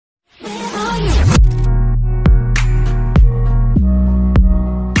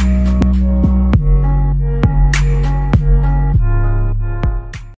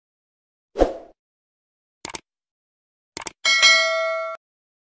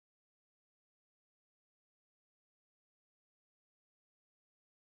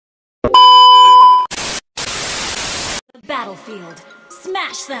battlefield.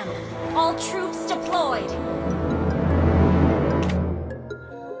 Smash them! All troops deployed!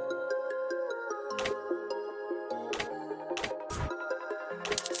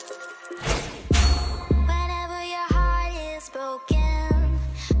 Whenever your heart is broken,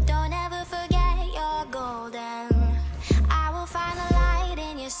 don't ever forget you're golden. I will find the light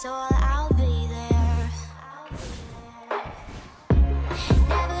in your soul, I'll be there.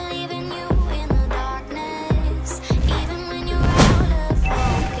 Never leaving you in the darkness, even when you're out of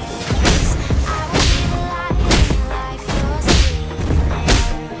focus. I will be the light in your life, you'll see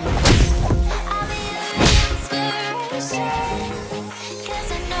there. I'll be your inspiration, 'cause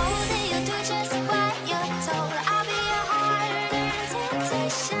I know that you'll do just what you're told. I'll be your harder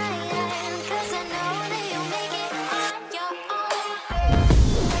temptation, 'cause I know that you'll make it on your own.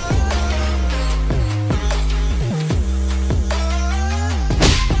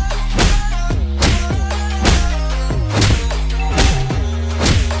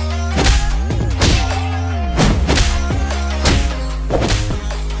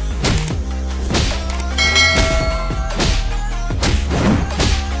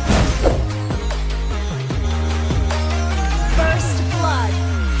 First blood!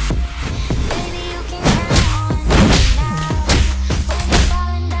 Baby, you can count on me now. When you're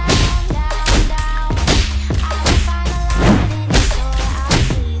falling down, down, down, I will find the light in your soul, I'll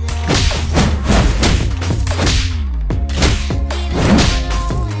be there. Leaving you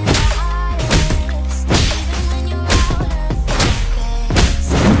alone in the hardest, even when you're out of focus.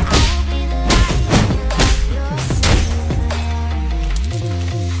 I will be the light in your life, you'll see there.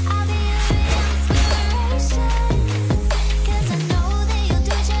 I'll be your inspiration, 'cause I know that you'll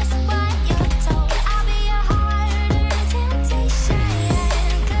do just what you're told. I'll be your harder temptation,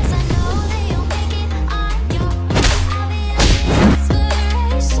 'cause I know that you'll make it on your own. I'll be your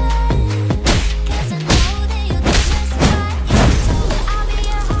inspiration, 'cause I know that you'll do just what you're told. I'll be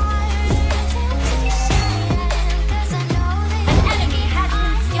your harder temptation, 'cause I know that An enemy has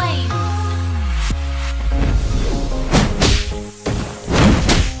been slain!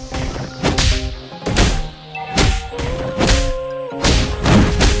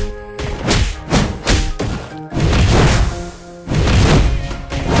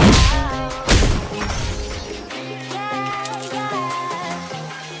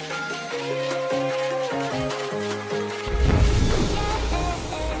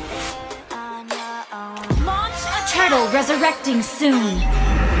 on your own. Launch a turtle resurrecting soon! An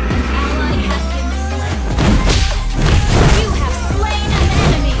ally has been slain. You have slain an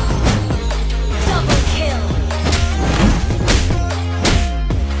enemy! Double kill!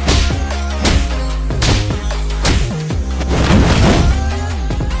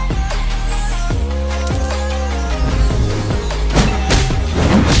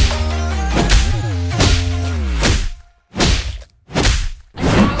 An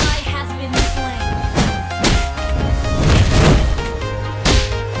ally has been slain.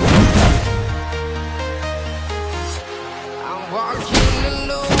 I'm walking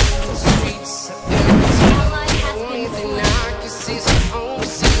alone the streets of empty. Ally has The been only thing slain. I can see is my own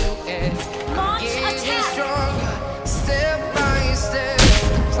silhouette. Launch Getting attack! stronger, step by step.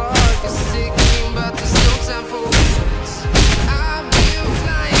 The clock is ticking, but there's no time for words. I've been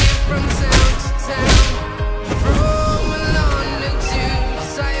flying from town to town, from London to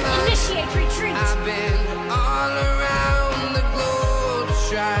Syah. Initiate retreat! I've been all around the globe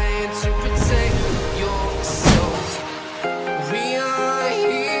trying to protect your soul. We are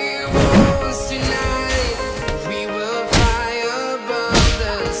heroes tonight. We will fly above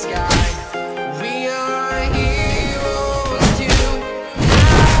the sky. We are heroes tonight.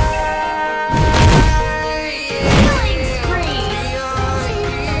 Killing spree! We are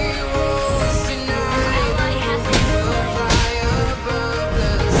heroes tonight. Ally has been We'll slain. fly above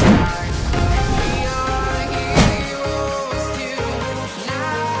the sky. We are heroes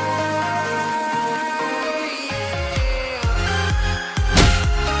tonight.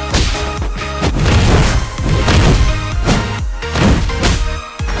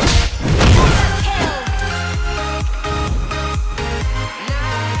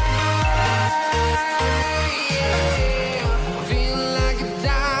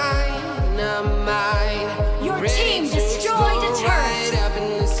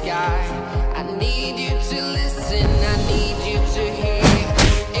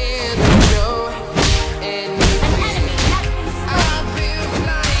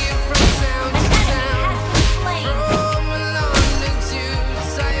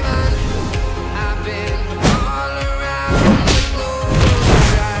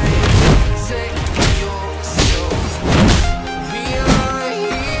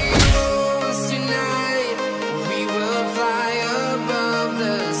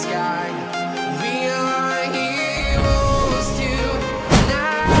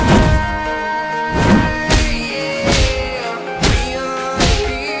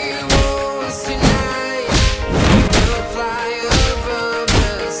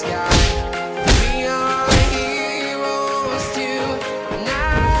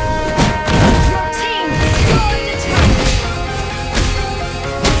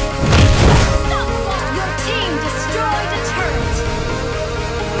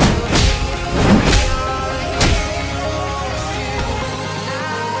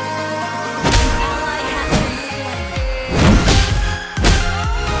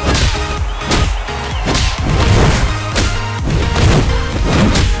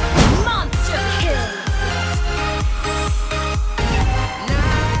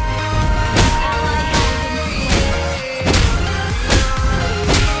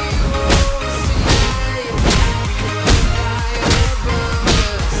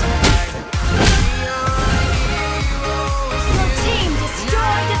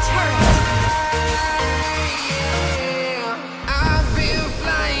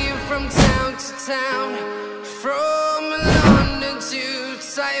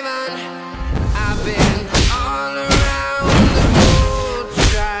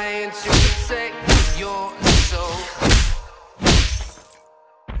 your soul.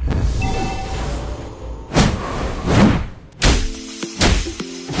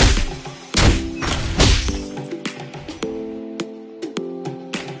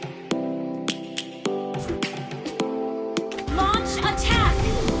 Launch attack!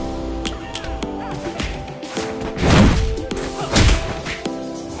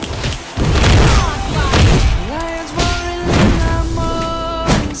 Lions roaring in the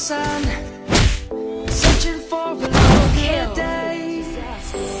morning sun, searching for a longer day.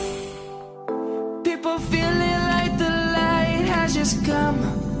 People feeling like the light has just come.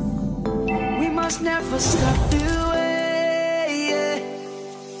 We must never stop the way.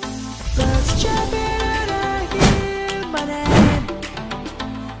 Birds jumping and I hear my name,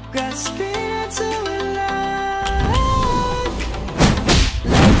 grasping into a life.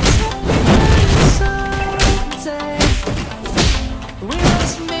 Like tapping on the sunset, we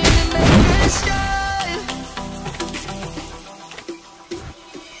must meet and make it shine.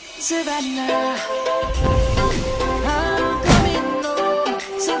 Savannah, I'm coming home.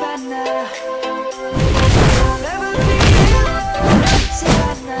 Savannah, we'll never be alone.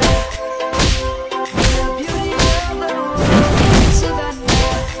 Savannah, the beauty of the world. Savannah,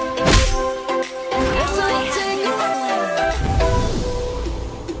 let's all take a ride.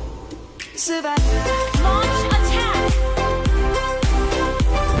 Savannah. Launch attack!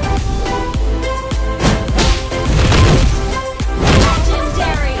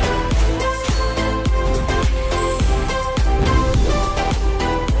 Legendary!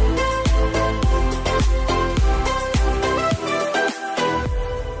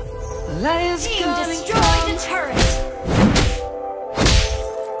 Lions Team coming destroyed down. the turret!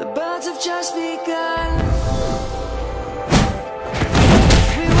 The birds have just begun.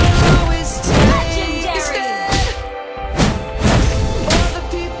 We will always take Legendary. a stand for the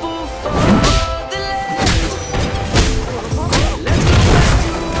people, for the land. Let's go back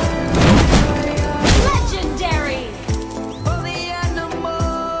to where we are. Legendary! For the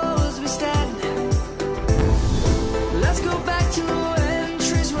animals we stand. Let's go back to when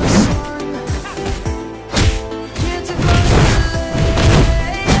trees were swung. Here to cross the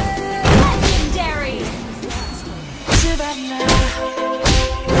lake. Legendary! Savannah,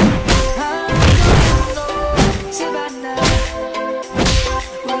 I'm coming home. Savannah,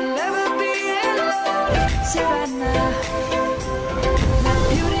 we'll never be alone. Savannah, the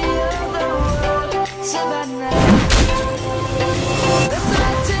beauty of the world. Savannah, let's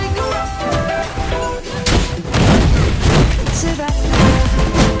all take a ride. Savannah,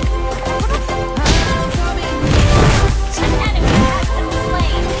 I'm coming home. An enemy has been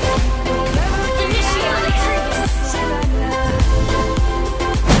slain! We'll never be Initiate retreat! Savannah,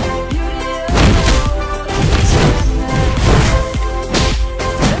 the beauty of the world. Savannah,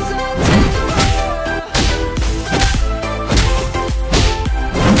 let's all take a ride.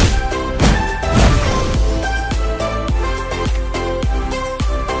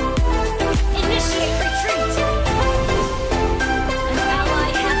 Initiate retreat! An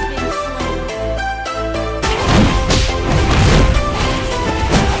ally has been slain.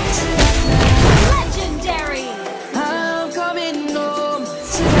 Legendary! I'm coming home.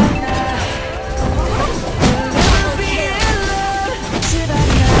 Savannah, we'll never be alone.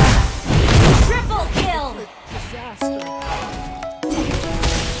 Savannah. Triple kill!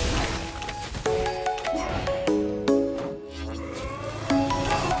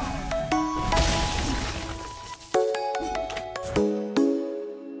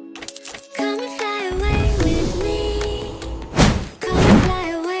 Come and fly away with me. Come and fly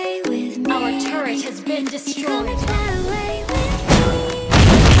away with me. Our turret has been Come destroyed. and fly away with me.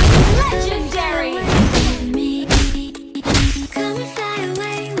 Legendary! With me. Come and fly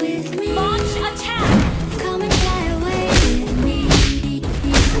away with me. Launch attack! Come and fly away with me.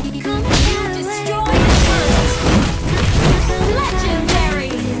 Come and fly away. Destroy the turret!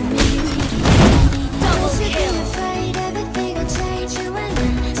 Legendary! Double kill! Afraid everything will change you and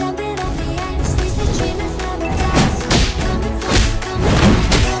then jump it off the edge. These the dreamers never die. So come and fly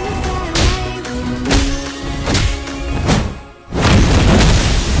away with me.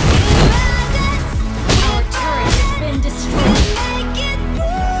 Our turret has been destroyed. Make it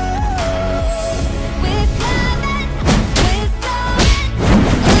through. We're climbing, we're soaring,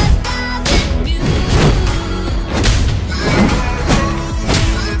 a thousand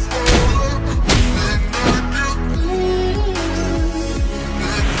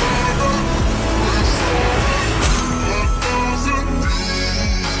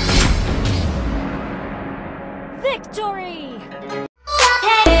Victory!